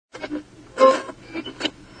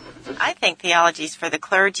I think theology's for the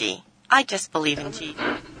clergy. I just believe in Jesus.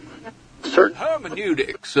 Certain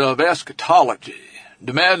hermeneutics of eschatology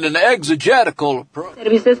demand an exegetical approach.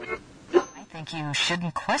 I think you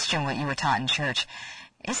shouldn't question what you were taught in church.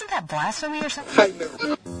 Isn't that blasphemy or something?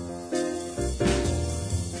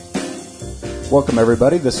 Welcome,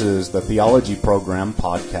 everybody. This is the Theology Program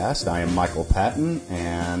podcast. I am Michael Patton,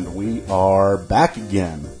 and we are back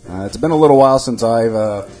again. It's been a little while since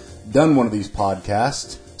I've done one of these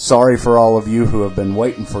podcasts. Sorry for all of you who have been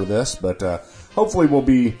waiting for this, but hopefully we'll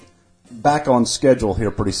be back on schedule here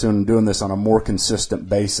pretty soon and doing this on a more consistent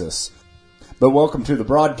basis. But welcome to the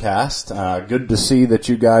broadcast. Good to see that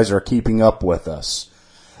you guys are keeping up with us.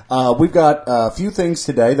 We've got a few things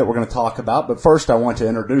today that we're going to talk about, but first I want to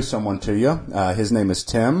introduce someone to you. His name is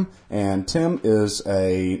Tim, and Tim is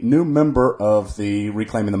a new member of the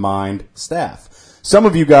Reclaiming the Mind staff. Some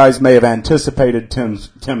of you guys may have anticipated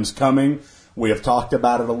Tim's coming. We have talked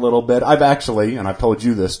about it a little bit. I've told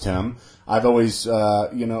you this, Tim, I've always,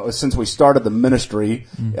 since we started the ministry,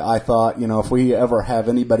 I thought, if we ever have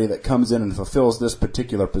anybody that comes in and fulfills this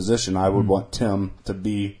particular position, I would want Tim to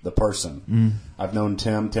be the person. I've known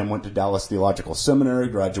Tim. Tim went to Dallas Theological Seminary,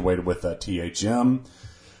 graduated with THM,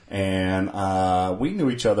 and we knew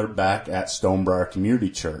each other back at Stonebriar Community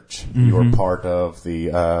Church. You were part of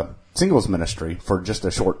the singles ministry for just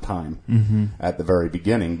a short time at the very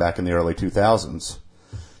beginning, back in the early 2000s.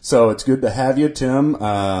 So it's good to have you, Tim.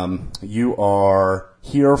 You are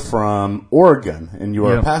here from Oregon, and you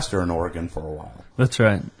were a pastor in Oregon for a while. That's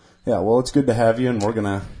right. Yeah, well, it's good to have you, and we're going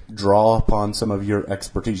to draw upon some of your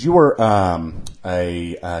expertise. You were a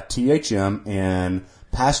THM in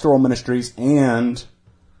pastoral ministries and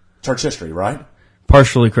church history, right?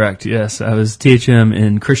 Partially correct, yes. I was THM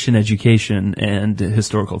in Christian education and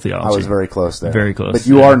historical theology. I was very close there. Very close. But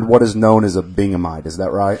you are what is known as a Binghamite, is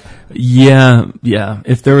that right? Yeah.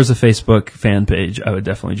 If there was a Facebook fan page, I would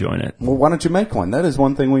definitely join it. Well, why don't you make one? That is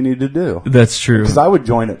one thing we need to do. That's true. Because I would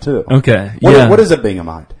join it too. Okay, What is a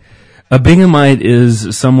Binghamite? A Binghamite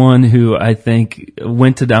is someone who I think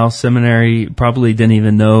went to Dallas Seminary, probably didn't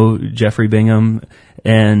even know Jeffrey Bingham,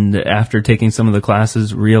 and after taking some of the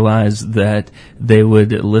classes realized that they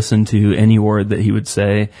would listen to any word that he would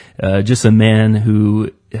say. Just a man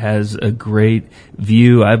who has a great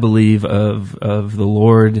view, I believe, of the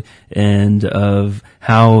Lord and of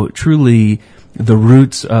how truly the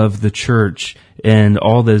roots of the church and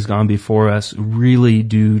all that has gone before us really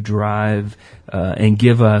do drive and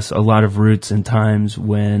give us a lot of roots in times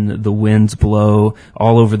when the winds blow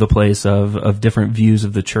all over the place of different views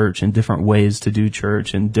of the church and different ways to do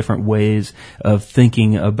church and different ways of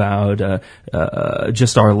thinking about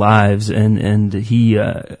just our lives. And he,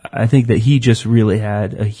 I think that he just really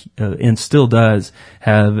had and still does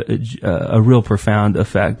have a real profound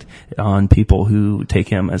effect on people who take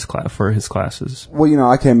him as for his classes. Well,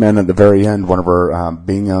 I came in at the very end whenever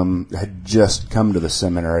Bingham had just come to the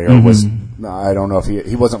seminary, or was, I don't know if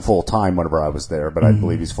he wasn't full-time whenever I was there, but I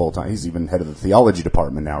believe he's full-time. He's even head of the theology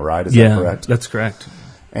department now, right? Is that correct? Yeah, that's correct.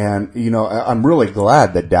 And, I'm really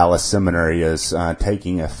glad that Dallas Seminary is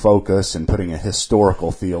taking a focus and putting a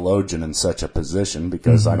historical theologian in such a position,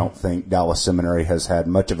 because I don't think Dallas Seminary has had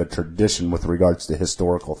much of a tradition with regards to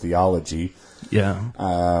historical theology. Yeah.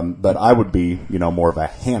 But I would be, more of a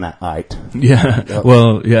Hannaite. Yeah.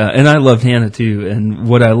 Well, yeah. And I loved Hannah too. And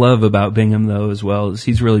what I love about Bingham though as well is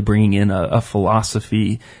he's really bringing in a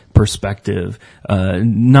philosophy perspective.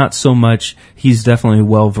 Not so much, he's definitely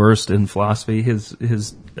well versed in philosophy. His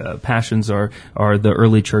passions are the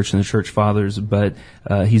early church and the church fathers, but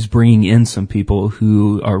he's bringing in some people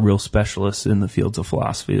who are real specialists in the fields of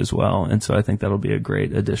philosophy as well. And so I think that'll be a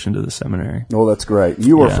great addition to the seminary. Well, that's great.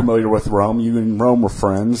 You were familiar with Rome. You and Rome were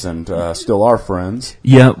friends and still are friends.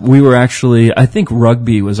 Yeah, we were actually, I think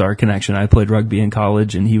rugby was our connection. I played rugby in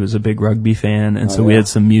college and he was a big rugby fan. And so we had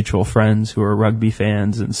some mutual friends who were rugby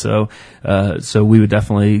fans. And so we would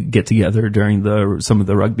definitely get together during some of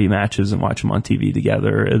the rugby matches and watch them on TV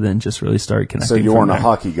together, and then just really start connecting. So you weren't a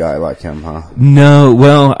hockey guy like him, huh? No,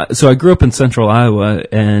 well, so I grew up in Central Iowa,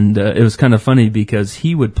 and it was kind of funny because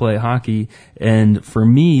he would play hockey, and for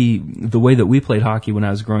me, the way that we played hockey when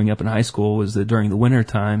I was growing up in high school was that during the winter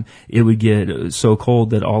time, it would get so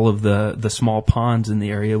cold that all of the small ponds in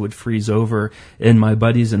the area would freeze over, and my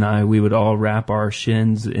buddies and I, we would all wrap our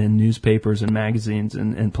shins in newspapers and magazines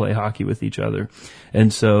and play hockey with each other.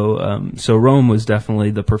 And so Rome was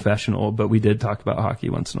definitely the professional, but we did talk about hockey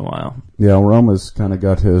once in a while. Yeah, Rome has kind of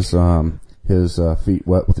got his feet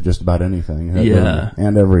wet with just about anything. Yeah.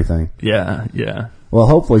 And everything. Yeah. Well,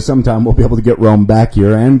 hopefully sometime we'll be able to get Rome back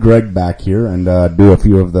here and Greg back here and do a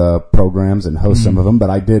few of the programs and host some of them. But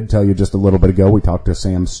I did tell you just a little bit ago, we talked to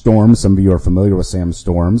Sam Storms. Some of you are familiar with Sam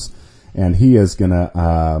Storms. And he is going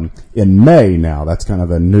to, in May now, that's kind of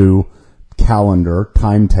the new calendar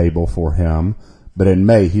timetable for him. But in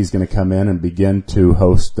May, he's going to come in and begin to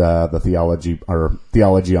host the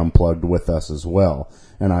Theology Unplugged with us as well.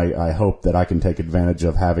 And I hope that I can take advantage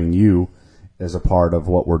of having you as a part of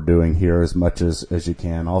what we're doing here as much as you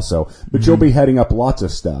can also. But you'll be heading up lots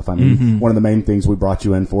of stuff. I mean, one of the main things we brought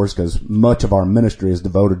you in for is because much of our ministry is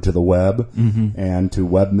devoted to the web and to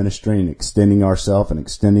web ministry and extending ourselves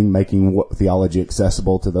and making theology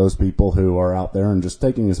accessible to those people who are out there and just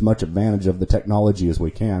taking as much advantage of the technology as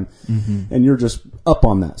we can. And you're just up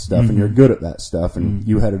on that stuff and you're good at that stuff. And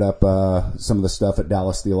you headed up some of the stuff at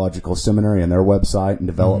Dallas Theological Seminary and their website and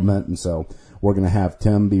development. And so we're going to have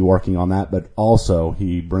Tim be working on that, but also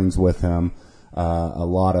he brings with him a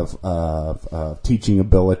lot of teaching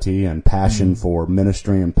ability and passion for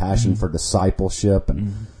ministry and passion for discipleship.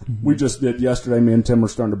 And we just did yesterday, me and Tim were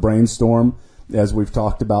starting to brainstorm, as we've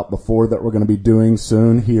talked about before, that we're going to be doing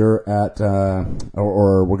soon here at,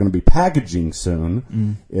 or we're going to be packaging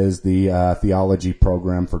soon, is the theology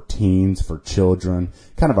program for teens, for children,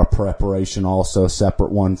 kind of a preparation also,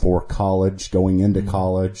 separate one for college, going into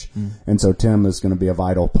college. And so Tim is going to be a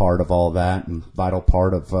vital part of all that and vital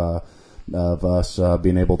part of us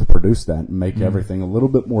being able to produce that and make everything a little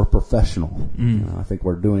bit more professional. You know, I think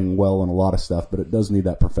we're doing well in a lot of stuff, but it does need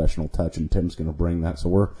that professional touch, and Tim's going to bring that. So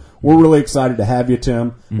we're really excited to have you,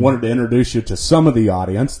 Tim. Wanted to introduce you to some of the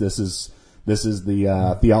audience. This is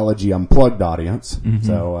the Theology Unplugged audience.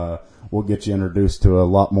 So we'll get you introduced to a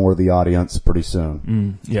lot more of the audience pretty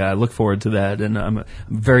soon. Yeah, I look forward to that, and I'm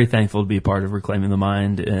very thankful to be part of Reclaiming the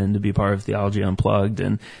Mind and to be part of Theology Unplugged,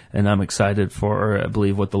 and I'm excited for, I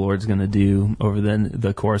believe, what the Lord's going to do over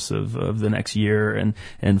the course of the next year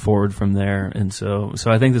and forward from there. And so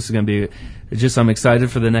I think this is going to be I'm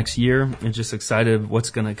excited for the next year, and just excited what's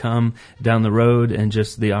going to come down the road, and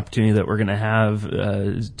just the opportunity that we're going to have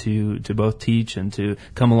to both teach and to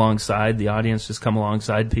come alongside the audience, just come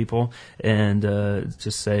alongside people, and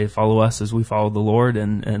just say, follow us as we follow the Lord,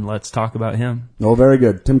 and let's talk about Him. Well, very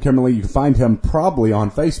good. Tim Kimberly, you can find him probably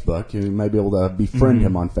on Facebook. You may be able to befriend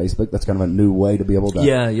him on Facebook. That's kind of a new way to be able to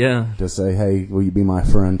to say, hey, will you be my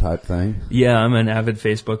friend type thing. Yeah, I'm an avid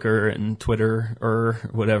Facebooker and Twitter or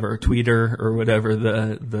whatever, tweeter or whatever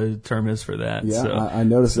the term is for that. Yeah, so, I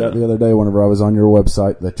noticed that the other day whenever I was on your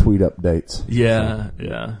website, the tweet updates. Yeah, so,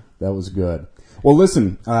 yeah. That was good. Well,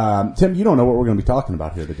 listen, Tim, you don't know what we're going to be talking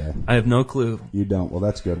about here today. I have no clue. You don't? Well,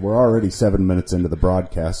 that's good. We're already 7 minutes into the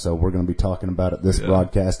broadcast, so we're going to be talking about it this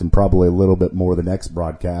broadcast and probably a little bit more the next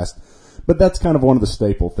broadcast. But that's kind of one of the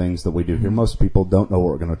staple things that we do here. Most people don't know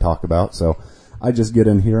what we're going to talk about, so I just get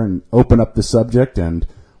in here and open up the subject, and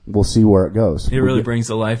we'll see where it goes. It really brings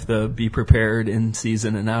to life the be prepared in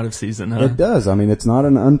season and out of season, huh? It does. I mean, it's not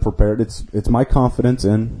an unprepared. It's my confidence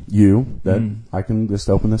in you that I can just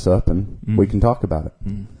open this up and we can talk about it.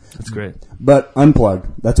 That's great. But unplugged.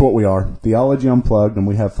 That's what we are. Theology Unplugged, and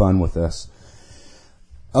we have fun with this.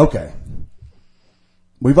 Okay.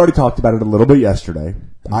 We've already talked about it a little bit yesterday.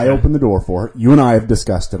 Okay. I opened the door for it. You and I have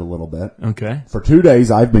discussed it a little bit. Okay. For 2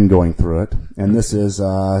 days, I've been going through it, and this is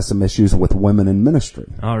some issues with women in ministry.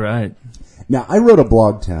 All right. Now, I wrote a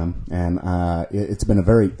blog, Tim, and it's been a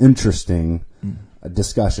very interesting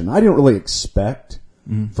discussion. I didn't really expect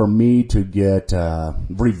for me to get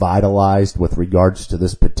revitalized with regards to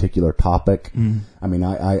this particular topic. I mean,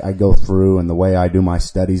 I go through, and the way I do my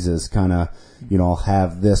studies is kind of, I'll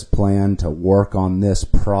have this plan to work on this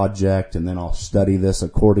project, and then I'll study this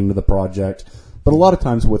according to the project. But a lot of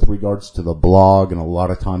times with regards to the blog, and a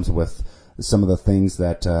lot of times with some of the things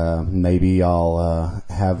that maybe I'll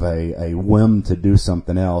have a whim to do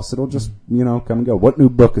something else, it'll just, come and go. What new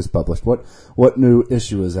book is published? What new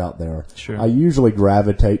issue is out there? Sure. I usually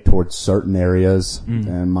gravitate towards certain areas,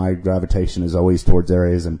 and my gravitation is always towards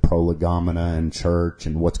areas in prolegomena and church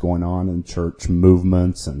and what's going on in church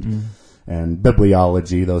movements and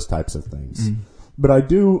bibliology, those types of things. But I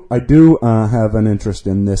do have an interest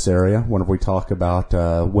in this area whenever we talk about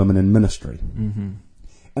women in ministry.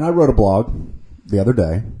 And I wrote a blog the other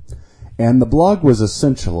day, and the blog was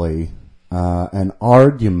essentially an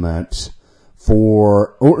argument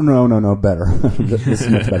for, better. This is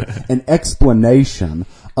much better. An explanation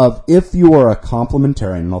of if you are a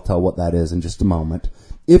complementarian, and I'll tell what that is in just a moment.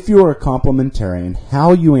 If you are a complementarian,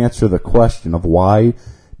 how you answer the question of why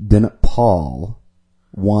didn't Paul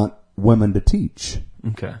want women to teach?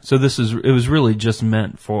 Okay. So it was really just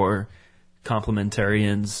meant for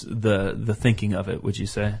complementarians the thinking of it, would you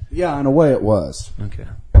say? Yeah, in a way it was. Okay.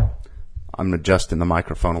 I'm adjusting the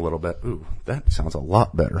microphone a little bit. Ooh, that sounds a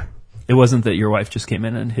lot better. It wasn't that your wife just came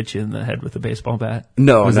in and hit you in the head with a baseball bat?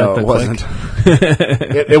 No, Was no, that it the wasn't.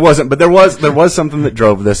 click? It wasn't, but there was something that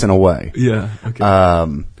drove this in a way. Yeah. Okay.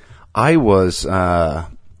 I was the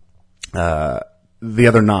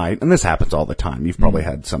other night, and this happens all the time. You've probably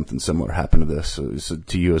had something similar happen to this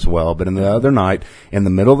to you as well. But in the other night, in the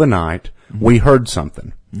middle of the night, we heard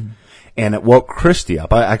something, and it woke Christy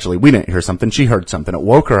up. We didn't hear something. She heard something. It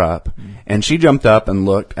woke her up, and she jumped up and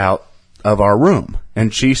looked out of our room,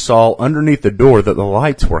 and she saw underneath the door that the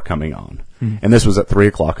lights were coming on, and this was at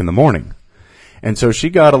 3:00 in the morning, and so she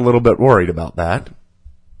got a little bit worried about that.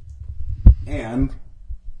 And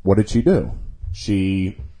what did she do?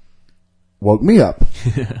 She woke me up,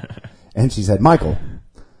 and she said, "Michael,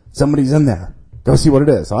 somebody's in there. Go see what it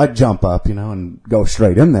is." So I jump up, and go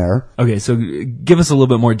straight in there. Okay, so give us a little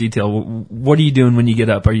bit more detail. What are you doing when you get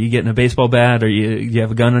up? Are you getting a baseball bat? Do you have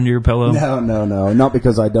a gun under your pillow? No. Not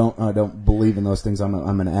because I don't believe in those things. I'm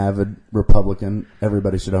an avid Republican.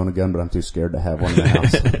 Everybody should own a gun, but I'm too scared to have one in the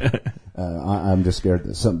house. I'm just scared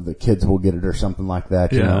that some of the kids will get it or something like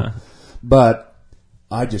that. You know. But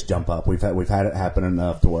I just jump up. We've had it happen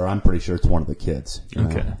enough to where I'm pretty sure it's one of the kids.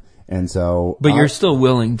 Okay. And so, but you're still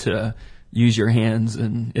willing to use your hands,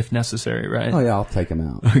 and if necessary, right? Oh yeah, I'll take them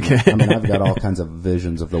out. Okay. I mean, I've got all kinds of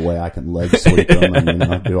visions of the way I can leg sweep them,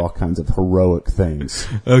 and do all kinds of heroic things.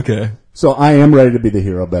 Okay. So I am ready to be the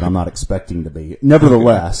hero, but I'm not expecting to be.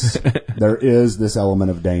 Nevertheless, there is this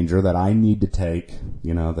element of danger that I need to take,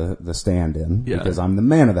 the stand in, because I'm the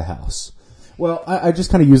man of the house. Well, I just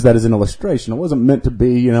kind of use that as an illustration. It wasn't meant to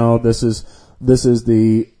be, this is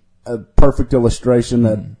the perfect illustration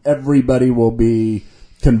that everybody will be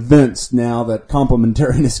convinced now that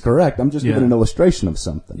complementarian is correct. I'm just giving an illustration of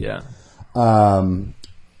something. Yeah.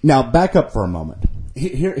 Now, back up for a moment.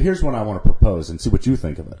 Here's what I want to propose and see what you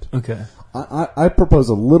think of it. Okay. I propose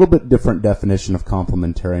a little bit different definition of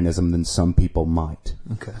complementarianism than some people might.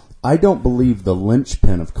 Okay. I don't believe the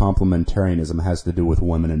linchpin of complementarianism has to do with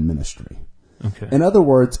women in ministry. Okay. In other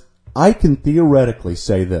words, I can theoretically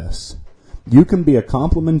say this. You can be a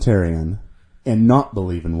complementarian and not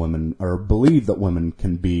believe in women, or believe that women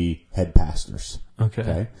can be head pastors.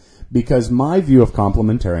 Okay. Because my view of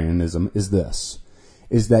complementarianism is this,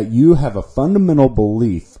 is that you have a fundamental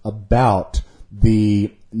belief about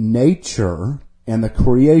the nature and the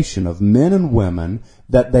creation of men and women,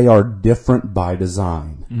 that they are different by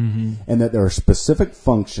design. Mm-hmm. And that there are specific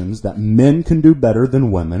functions that men can do better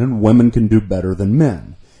than women, and women can do better than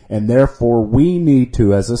men. And therefore, we need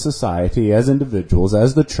to, as a society, as individuals,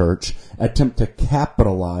 as the church, attempt to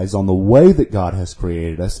capitalize on the way that God has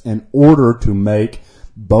created us in order to make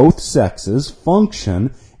both sexes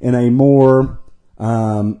function in a more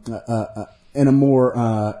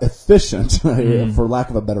efficient, for lack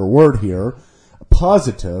of a better word here,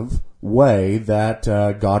 positive way that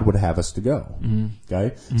God would have us to go.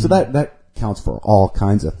 Okay, so that counts for all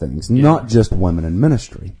kinds of things, not just women in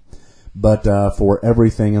ministry, but for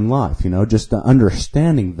everything in life. Just the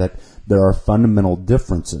understanding that there are fundamental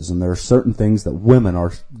differences, and there are certain things that women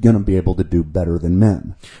are going to be able to do better than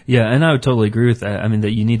men. Yeah, and I would totally agree with that. I mean,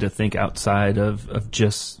 that you need to think outside of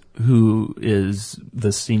just who is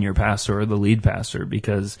the senior pastor or the lead pastor,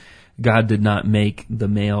 because God did not make the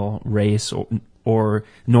male race or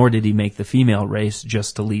nor did he make the female race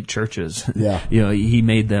just to lead churches. Yeah. He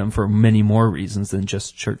made them for many more reasons than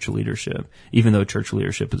just church leadership, even though church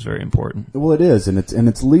leadership is very important. Well, it is, and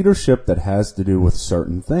it's leadership that has to do with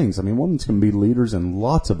certain things. I mean, women's can be leaders in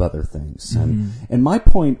lots of other things. And my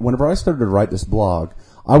point, whenever I started to write this blog,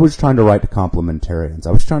 I was trying to write to complementarians.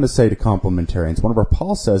 I was trying to say to complementarians, whenever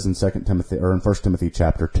Paul says in 1 Timothy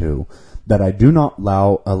chapter 2, that I do not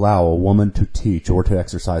allow a woman to teach or to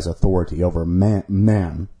exercise authority over a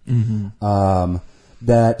man,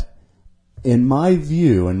 that in my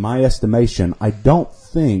view, in my estimation, I don't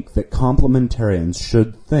think that complementarians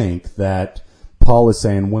should think that Paul is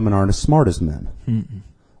saying women aren't as smart as men,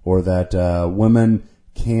 or that women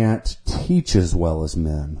can't teach as well as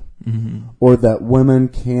men, or that women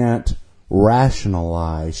can't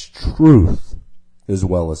rationalize truth as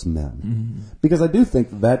well as men. Because I do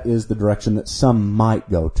think that is the direction that some might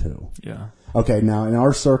go to. Yeah. Okay, now in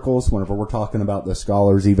our circles, whenever we're talking about the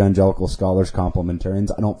scholars, evangelical scholars,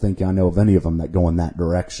 complementarians, I don't think I know of any of them that go in that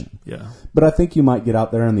direction. Yeah. But I think you might get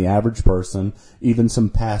out there and the average person, even some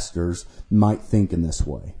pastors, might think in this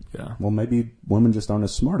way. Yeah. Well, maybe women just aren't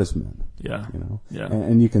as smart as men. Yeah. You know? Yeah.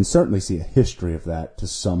 And you can certainly see a history of that to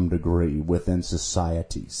some degree within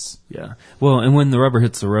societies. Yeah. Well, and when the rubber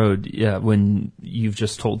hits the road, when you've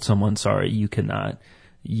just told someone, sorry, you cannot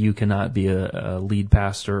be a lead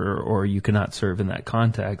pastor or you cannot serve in that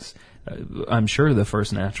context, I'm sure the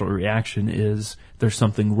first natural reaction is there's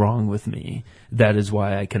something wrong with me. That is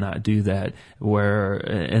why I cannot do that.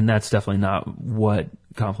 And that's definitely not what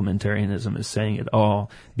complementarianism is saying at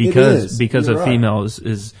all. Because You're a right. female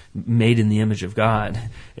is made in the image of God.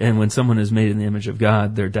 And when someone is made in the image of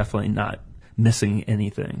God, they're definitely not missing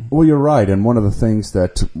anything. Well, you're right. And one of the things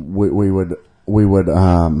that we would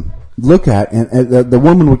look at, and the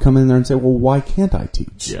woman would come in there and say, well, why can't I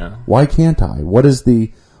teach? Yeah. Why can't I? What is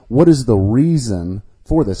the reason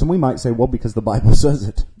for this? And we might say, well, because the Bible says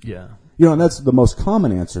it. Yeah. You know, and that's the most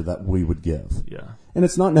common answer that we would give. Yeah. And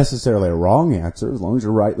it's not necessarily a wrong answer, as long as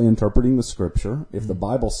you're rightly interpreting the Scripture. If the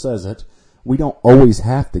Bible says it, we don't always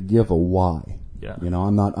have to give a why. Yeah. You know,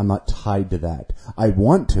 I'm not tied to that. I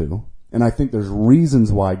want to, and I think there's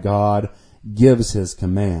reasons why God gives His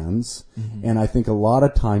commands, and I think a lot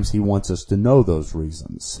of times He wants us to know those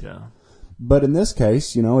reasons. Yeah. But in this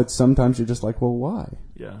case, you know, it's sometimes you're just like, well, why?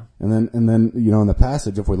 Yeah. And then you know, in the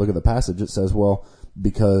passage, if we look at the passage, it says, well,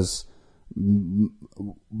 because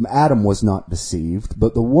Adam was not deceived,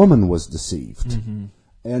 but the woman was deceived.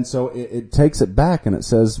 And so it takes it back and it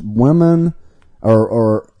says women,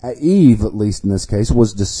 or Eve, at least in this case,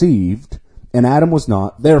 was deceived, and Adam was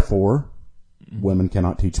not. Therefore, women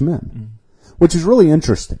cannot teach men, which is really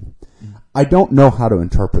interesting. I don't know how to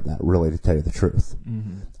interpret that, really, to tell you the truth.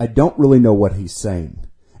 I don't really know what he's saying.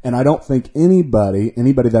 And I don't think anybody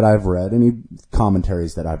that I've read, any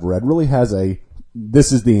commentaries that I've read, really has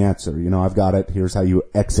this is the answer. You know, I've got it. Here's how you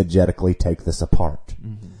exegetically take this apart.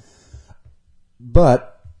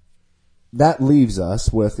 But that leaves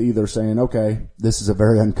us with either saying, okay, this is a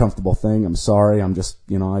very uncomfortable thing. I'm sorry. I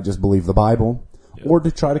just believe the Bible. Or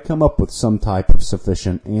to try to come up with some type of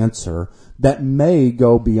sufficient answer that may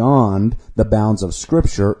go beyond the bounds of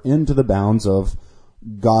Scripture into the bounds of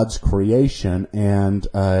God's creation and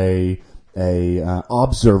a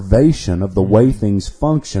observation of the way things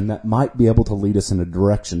function that might be able to lead us in a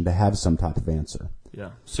direction to have some type of answer.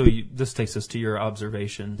 Yeah. So this takes us to your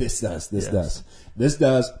observation. This does.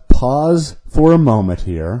 Pause for a moment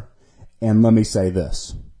here, and let me say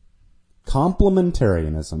this.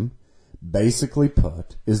 Complementarianism, basically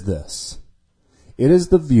put, is this. It is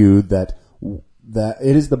the view that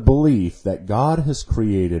it is the belief that God has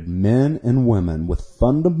created men and women with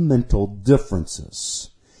fundamental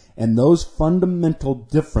differences. And those fundamental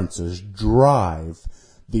differences drive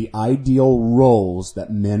the ideal roles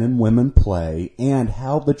that men and women play and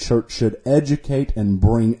how the church should educate and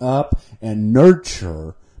bring up and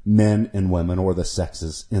nurture men and women, or the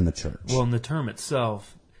sexes, in the church. Well, and the term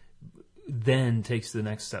itself then takes the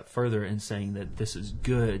next step further in saying that this is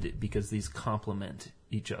good because these complement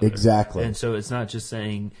each other. Exactly. And so it's not just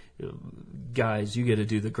saying, guys, you get to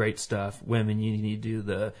do the great stuff. Women, you need to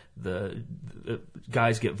do the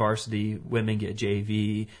guys get varsity, women get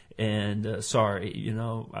JV, and sorry,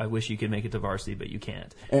 I wish you could make it to varsity, but you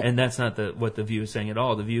can't. And that's not what the view is saying at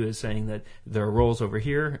all. The view is saying that there are roles over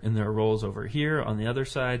here and there are roles over here on the other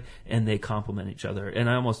side, and they complement each other. And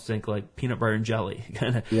I almost think like peanut butter and jelly.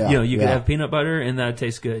 Kind of, you could have peanut butter and that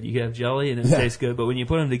tastes good. You could have jelly and it tastes good. But when you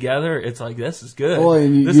put them together, it's like, this is good. Well,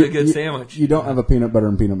 this is a good sandwich. You don't have a peanut butter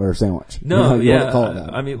and peanut butter sandwich. No, you don't call it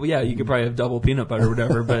that. I mean, you could probably have double peanut butter or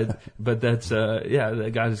whatever, but that's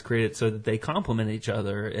that God has created so that they complement each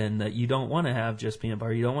other, and that you don't want to have just peanut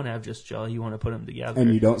butter, you don't want to have just jelly, you want to put them together.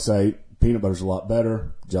 And you don't say peanut butter's a lot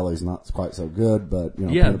better, jelly's not quite so good, but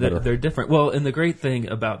peanut butter. They're different. Well, and the great thing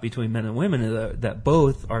about between men and women is that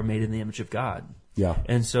both are made in the image of God. Yeah.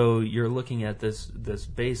 And so you're looking at this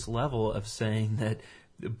base level of saying that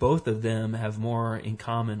both of them have more in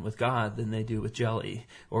common with God than they do with jelly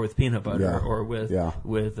or with peanut butter or with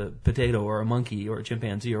a potato or a monkey or a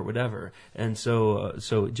chimpanzee or whatever. And so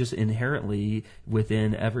just inherently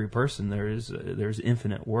within every person there's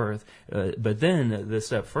infinite worth. But then the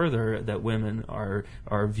step further, that women are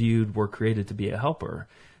viewed, were created to be a helper.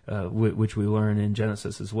 Which we learn in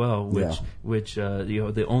Genesis as well, which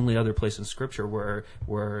the only other place in Scripture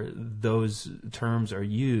where those terms are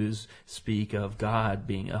used speak of God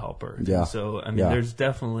being a helper. Yeah. And so there's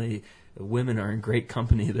definitely women are in great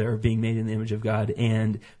company. They're being made in the image of God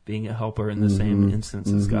and being a helper in the same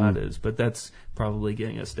instance as God is. But that's probably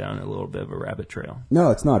getting us down a little bit of a rabbit trail.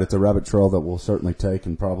 No, it's not. It's a rabbit trail that we'll certainly take,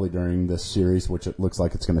 and probably during this series, which it looks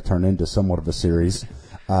like it's going to turn into somewhat of a series,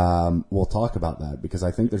 we'll talk about that, because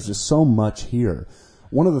I think there's just so much here.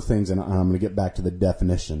 One of the things, and I'm going to get back to the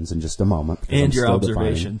definitions in just a moment. And your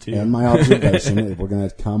observation, too. And my observation. We're going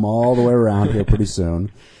to come all the way around here pretty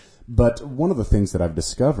soon. But one of the things that I've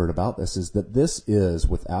discovered about this is that this is,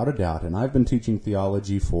 without a doubt, and I've been teaching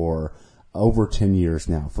theology for over 10 years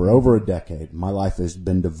now, for over a decade. My life has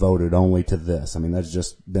been devoted only to this. I mean, that's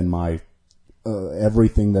just been my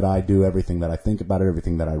everything that I do, everything that I think about it,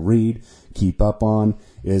 everything that I read, keep up on,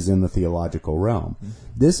 is in the theological realm.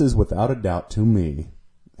 This is, without a doubt, to me,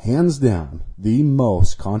 hands down, the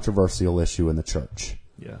most controversial issue in the church.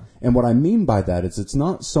 Yeah. And what I mean by that is, it's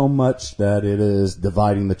not so much that it is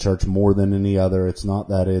dividing the church more than any other. It's not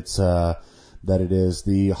that it's that it is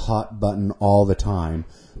the hot button all the time,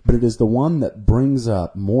 but it is the one that brings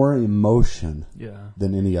up more emotion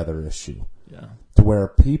than any other issue. Yeah. To where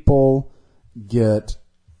people get,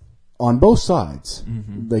 on both sides,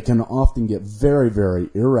 they can often get very,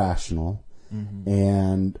 very irrational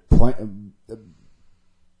and put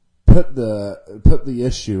the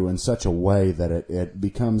issue in such a way that it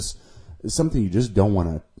becomes something you just don't want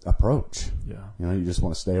to approach. Yeah. You know, you just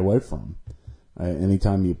want to stay away from.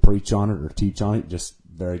 Anytime you preach on it or teach on it, just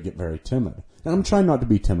get very timid. And I'm trying not to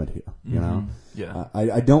be timid here. You know. Yeah.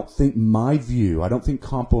 I don't think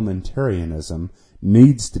complementarianism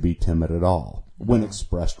needs to be timid at all when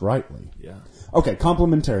expressed rightly. Yeah. Okay,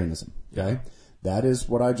 complementarianism. Okay. That is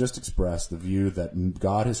what I just expressed, the view that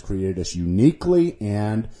God has created us uniquely,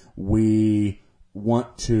 and we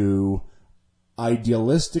want to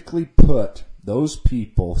idealistically put those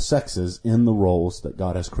people, sexes, in the roles that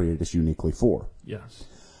God has created us uniquely for. Yes.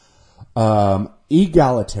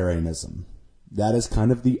 Egalitarianism. That is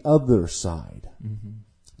kind of the other side.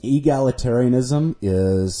 Egalitarianism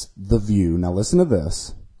is the view. Now listen to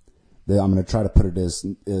this. I'm going to try to put it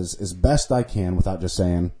as best I can without just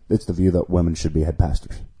saying it's the view that women should be head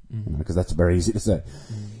pastors, because that's very easy to say.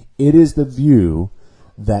 It is the view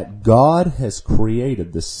that God has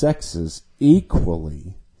created the sexes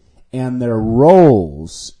equally, and their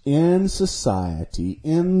roles in society,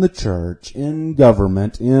 in the church, in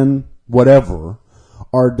government, in whatever,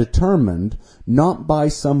 are determined not by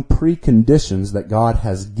some preconditions that God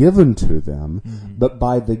has given to them, but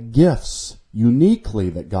by the gifts uniquely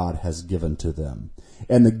that God has given to them.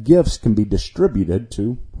 And the gifts can be distributed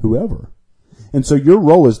to whoever. And so your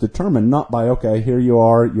role is determined not by, okay, here you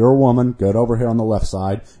are, you're a woman, get over here on the left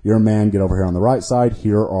side. You're a man, get over here on the right side.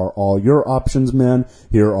 Here are all your options, men.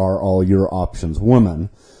 Here are all your options, women.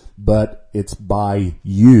 But it's by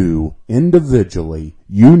you, individually,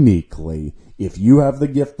 uniquely. If you have the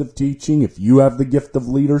gift of teaching, if you have the gift of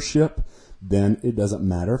leadership, then it doesn't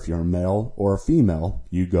matter if you're a male or a female,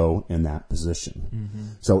 you go in that position.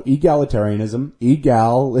 So egalitarian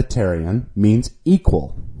means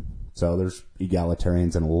equal. So there's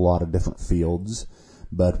egalitarians in a lot of different fields,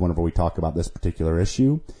 but whenever we talk about this particular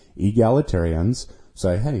issue, egalitarians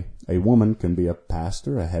say, hey, a woman can be a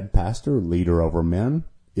pastor, a head pastor, leader over men,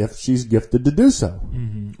 if she's gifted to do so.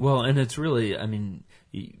 Well, and it's really, I mean,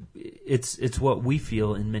 it's what we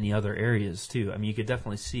feel in many other areas too. I mean, you could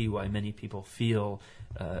definitely see why many people feel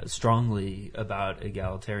strongly about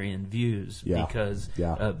egalitarian views because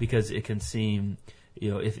it can seem,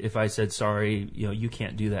 you know, if I said, sorry, you know, you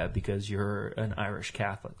can't do that because you're an Irish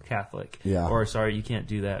Catholic, or sorry, you can't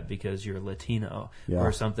do that because you're Latino,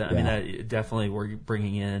 or something. I mean, that definitely we're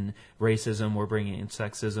bringing in racism, we're bringing in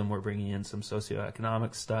sexism, we're bringing in some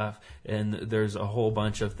socioeconomic stuff, and there's a whole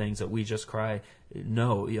bunch of things that we just cry,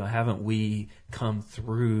 no, you know, haven't we come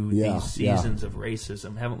through these seasons of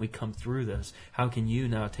racism? Haven't we come through this? How can you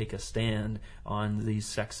now take a stand on these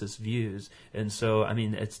sexist views? And so, I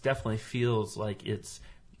mean, it definitely feels like it's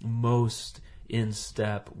most in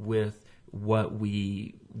step with what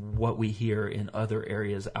we hear in other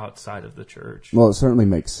areas outside of the church. Well, it certainly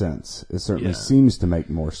makes sense. It certainly seems to make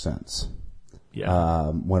more sense.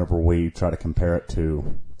 Whenever we try to compare it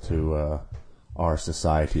to our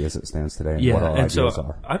society as it stands today and what our ideals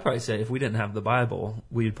are. I'd probably say if we didn't have the Bible,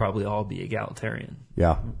 we'd probably all be egalitarian.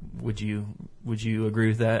 Yeah. Would you Would you agree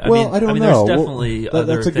with that? I don't know. There's definitely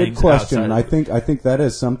other that's a good things question, and outside I think that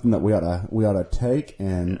is something that we ought to take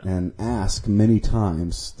and ask many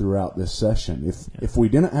times throughout this session. If we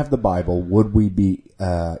didn't have the Bible, would we be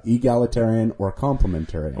egalitarian or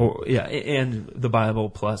complementarian? And the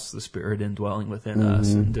Bible plus the Spirit indwelling within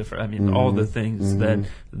us, and different. All the things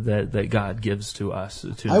that God gives to us.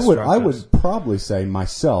 I would probably say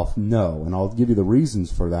myself no, and I'll give you the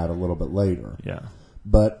reasons for that a little bit later. Yeah,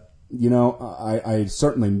 but. I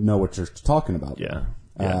certainly know what you're talking about. Yeah.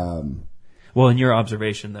 Well, in your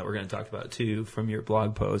observation that we're going to talk about too from your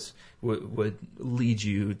blog post would lead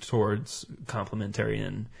you towards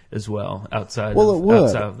complementarian as well outside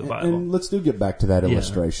of the Bible. And let's get back to that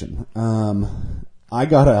illustration. I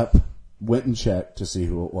got up, went and checked to see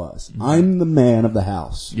who it was. Mm-hmm. I'm the man of the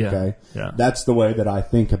house. Yeah. Okay. Yeah. That's the way that I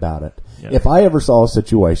think about it. Yeah. If I ever saw a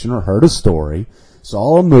situation or heard a story,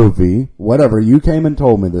 saw a movie, whatever, you came and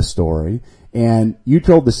told me this story, and you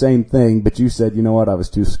told the same thing, but you said, you know what, I was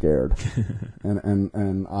too scared.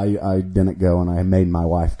 and I didn't go, and I made my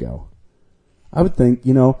wife go. I would think,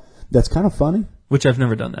 that's kind of funny. Which I've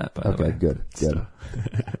never done that, by the way. Okay, good.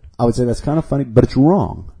 I would say that's kind of funny, but it's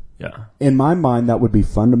wrong. Yeah. In my mind, that would be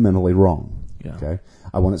fundamentally wrong. Yeah. Okay?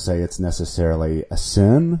 I wouldn't say it's necessarily a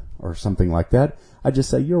sin or something like that. I'd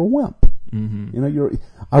just say you're a wimp. Mm-hmm.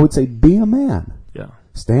 I would say be a man. Yeah.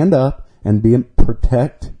 Stand up and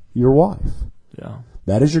protect your wife. Yeah.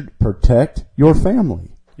 That is protect your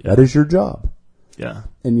family. Yeah. That is your job. Yeah.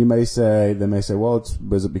 And they may say, well,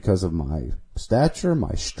 was it because of my stature,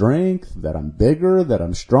 my strength, that I'm bigger, that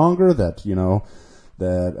I'm stronger, that,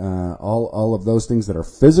 all of those things that are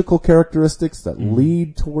physical characteristics that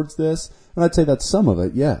lead towards this? And I'd say that's some of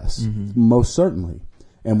it, yes, most certainly.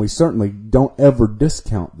 And we certainly don't ever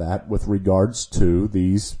discount that with regards to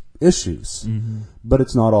these issues. Mm-hmm. But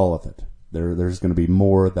it's not all of it. There's going to be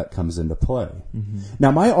more that comes into play. Mm-hmm.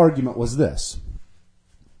 Now, my argument was this.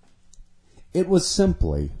 It was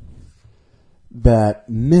simply that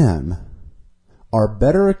men are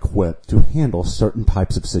better equipped to handle certain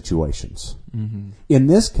types of situations. Mm-hmm. In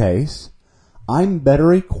this case, I'm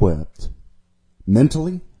better equipped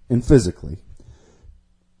mentally and physically,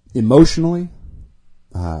 emotionally.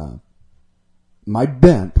 My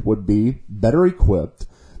bent would be better equipped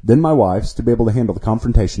than my wife's to be able to handle the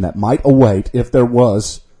confrontation that might await if there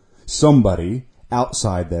was somebody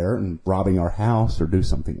outside there and robbing our house or doing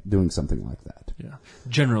something like that. Yeah.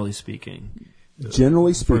 Generally speaking,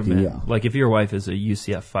 yeah. Like if your wife is a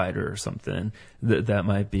UCF fighter or something, that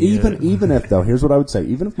might be even if though, here's what I would say: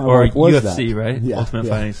 even if my wife was UFC, that, right? Yeah, Ultimate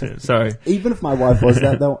Fighting Sports. Sorry. Even if my wife was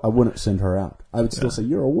that though, I wouldn't send her out. I would still say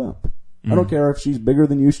you're a wimp. I don't care if she's bigger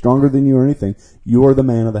than you, stronger than you, or anything. You're the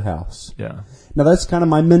man of the house. Yeah. Now that's kind of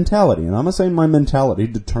my mentality, and I'm not saying my mentality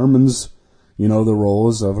determines, the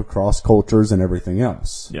roles of across cultures and everything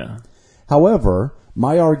else. Yeah. However,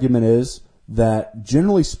 my argument is that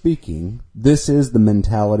generally speaking, this is the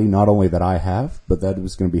mentality not only that I have, but that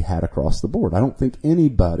is going to be had across the board. I don't think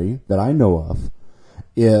anybody that I know of,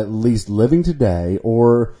 at least living today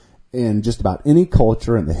or in just about any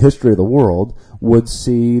culture in the history of the world, would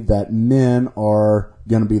see that men are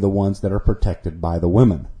going to be the ones that are protected by the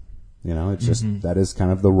women. It's just, that is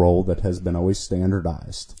kind of the role that has been always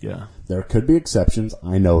standardized. Yeah. There could be exceptions.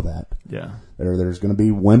 I know that. Yeah. There's going to be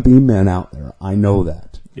wimpy men out there. I know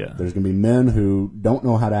that. Yeah. There's going to be men who don't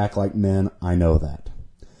know how to act like men. I know that.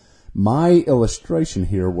 My illustration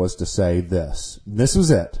here was to say this. This was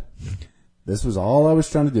it. This was all I was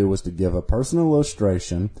trying to do, was to give a personal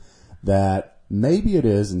illustration that maybe it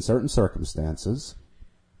is in certain circumstances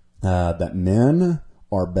that men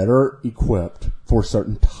are better equipped for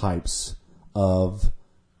certain types of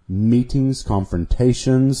meetings,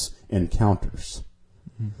 confrontations, encounters.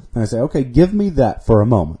 Mm-hmm. And I say, okay, give me that for a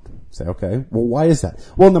moment. Say, okay, well, why is that?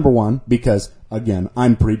 Well, number one, because, again,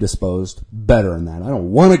 I'm predisposed better in that. I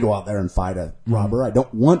don't want to go out there and fight a robber. I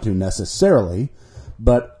don't want to necessarily,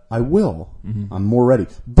 but I will. Mm-hmm. I'm more ready.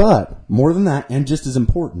 But more than that, and just as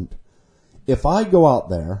important, if I go out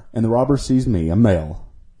there and the robber sees me, a male,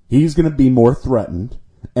 he's going to be more threatened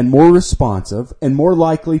and more responsive and more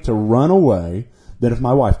likely to run away than if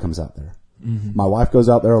my wife comes out there. Mm-hmm. My wife goes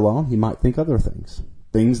out there alone, he might think other things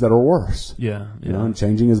that are worse. Yeah. And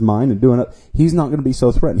changing his mind and doing it. He's not going to be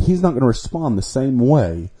so threatened. He's not going to respond the same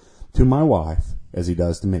way to my wife as he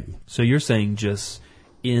does to me. So you're saying just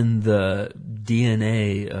in the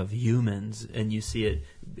DNA of humans, and you see it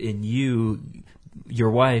in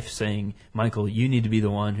your wife saying, Michael, you need to be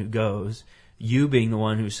the one who goes. You being the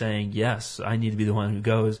one who's saying, yes, I need to be the one who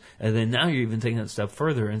goes. And then now you're even taking that step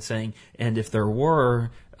further and saying, and if there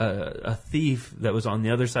were a thief that was on the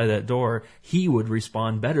other side of that door, he would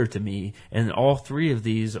respond better to me. And all three of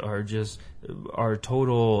these are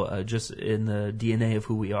total just in the DNA of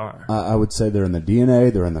who we are. I would say they're in the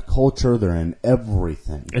DNA, they're in the culture, they're in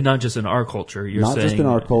everything. And not just in our culture. You're not saying just in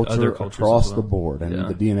our culture, other cultures across as well. the board. And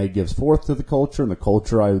the DNA gives forth to the culture, and the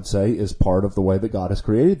culture, I would say, is part of the way that God has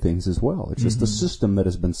created things as well. It's just the system that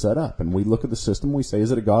has been set up. And we look at the system, we say,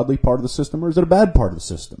 is it a godly part of the system or is it a bad part of the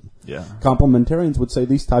system? Yeah. Complementarians would say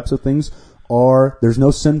these types of things there's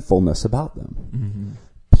no sinfulness about them. Mm-hmm.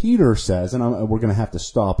 Peter says, and we're going to have to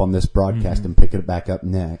stop on this broadcast and pick it back up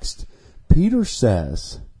next. Peter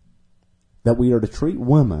says that we are to treat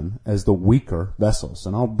women as the weaker vessels.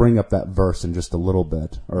 And I'll bring up that verse in just a little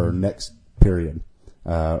bit, or next period,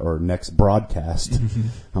 or next broadcast.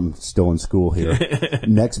 I'm still in school here.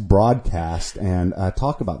 Next broadcast, and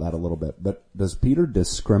talk about that a little bit. But does Peter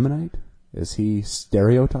discriminate? Is he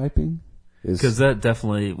stereotyping? Because that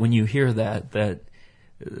definitely, when you hear that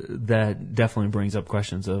definitely brings up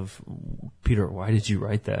questions of, Peter, why did you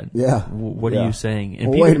write that? Yeah. What are you saying? And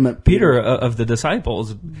well, wait a minute. Peter, of the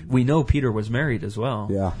disciples, we know Peter was married as well.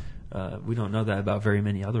 Yeah. We don't know that about very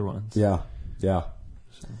many other ones. Yeah. Yeah.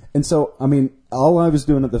 And so, I mean, all I was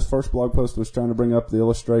doing at this first blog post was trying to bring up the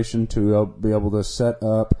illustration to be able to set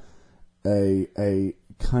up a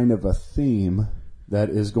kind of a theme that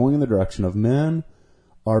is going in the direction of men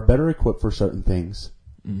are better equipped for certain things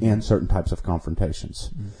and certain types of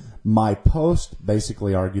confrontations. My post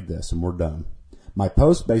basically argued this, and we're done. My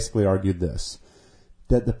post basically argued this,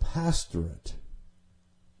 that the pastorate,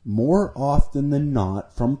 more often than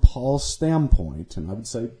not, from Paul's standpoint, and I would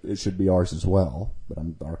say it should be ours as well, but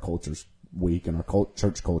our culture's weak and our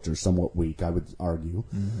church culture is somewhat weak, I would argue,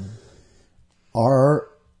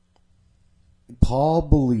 Paul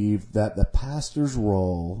believed that the pastor's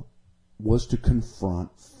role was to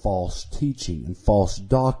confront false teaching and false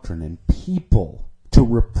doctrine and people, to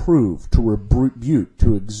reprove, to rebuke,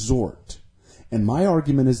 to exhort. And my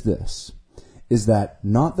argument is this, is that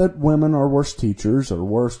not that women are worse teachers or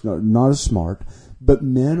worse, not as smart, but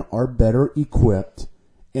men are better equipped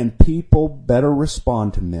and people better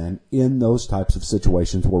respond to men in those types of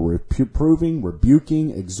situations where we're reproving,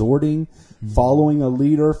 rebuking, exhorting, following a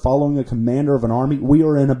leader, following a commander of an army. We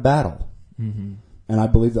are in a battle. And I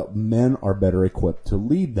believe that men are better equipped to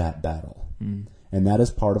lead that battle. And that is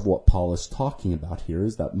part of what Paul is talking about here,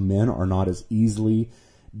 is that men are not as easily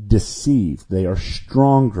deceived. They are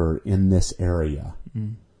stronger in this area.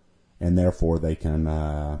 And therefore they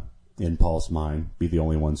can, in Paul's mind, be the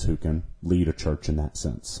only ones who can lead a church in that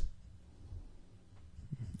sense.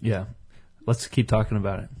 Yeah. Let's keep talking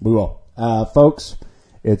about it. We will. Folks,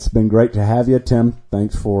 it's been great to have you. Tim,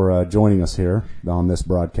 thanks for joining us here on this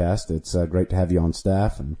broadcast. It's great to have you on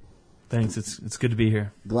staff. And thanks. It's good to be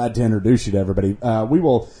here. Glad to introduce you to everybody. We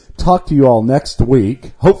will talk to you all next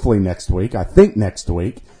week, hopefully next week. I think next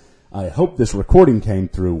week. I hope this recording came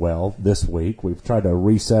through well this week. We've tried to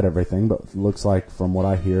reset everything, but it looks like from what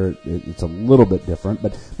I hear, it's a little bit different.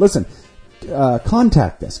 But listen,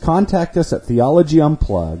 contact us. Contact us at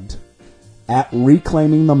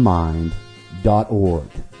theologyunplugged@reclaimingthemind.org.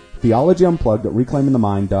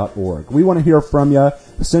 theologyunplugged@reclaimingthemind.org. We want to hear from you.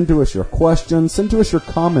 Send to us your questions. Send to us your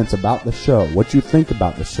comments about the show, what you think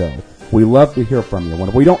about the show. We love to hear from you.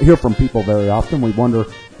 When we don't hear from people very often, we wonder,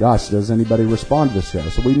 gosh, does anybody respond to the show?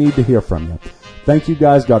 So we need to hear from you. Thank you,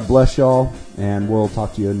 guys. God bless y'all, and we'll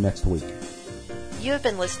talk to you next week. You have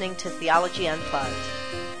been listening to Theology Unplugged.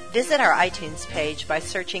 Visit our iTunes page by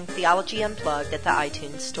searching Theology Unplugged at the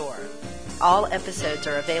iTunes Store. All episodes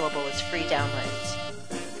are available as free downloads.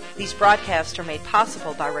 These broadcasts are made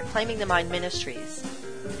possible by Reclaiming the Mind Ministries.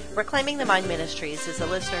 Reclaiming the Mind Ministries is a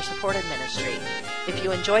listener-supported ministry. If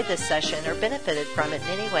you enjoyed this session or benefited from it in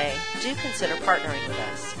any way, do consider partnering with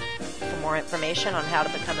us. For more information on how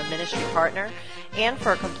to become a ministry partner and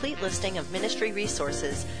for a complete listing of ministry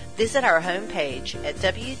resources, visit our homepage at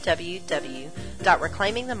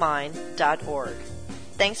www.reclaimingthemind.org.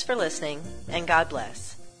 Thanks for listening, and God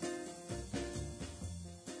bless.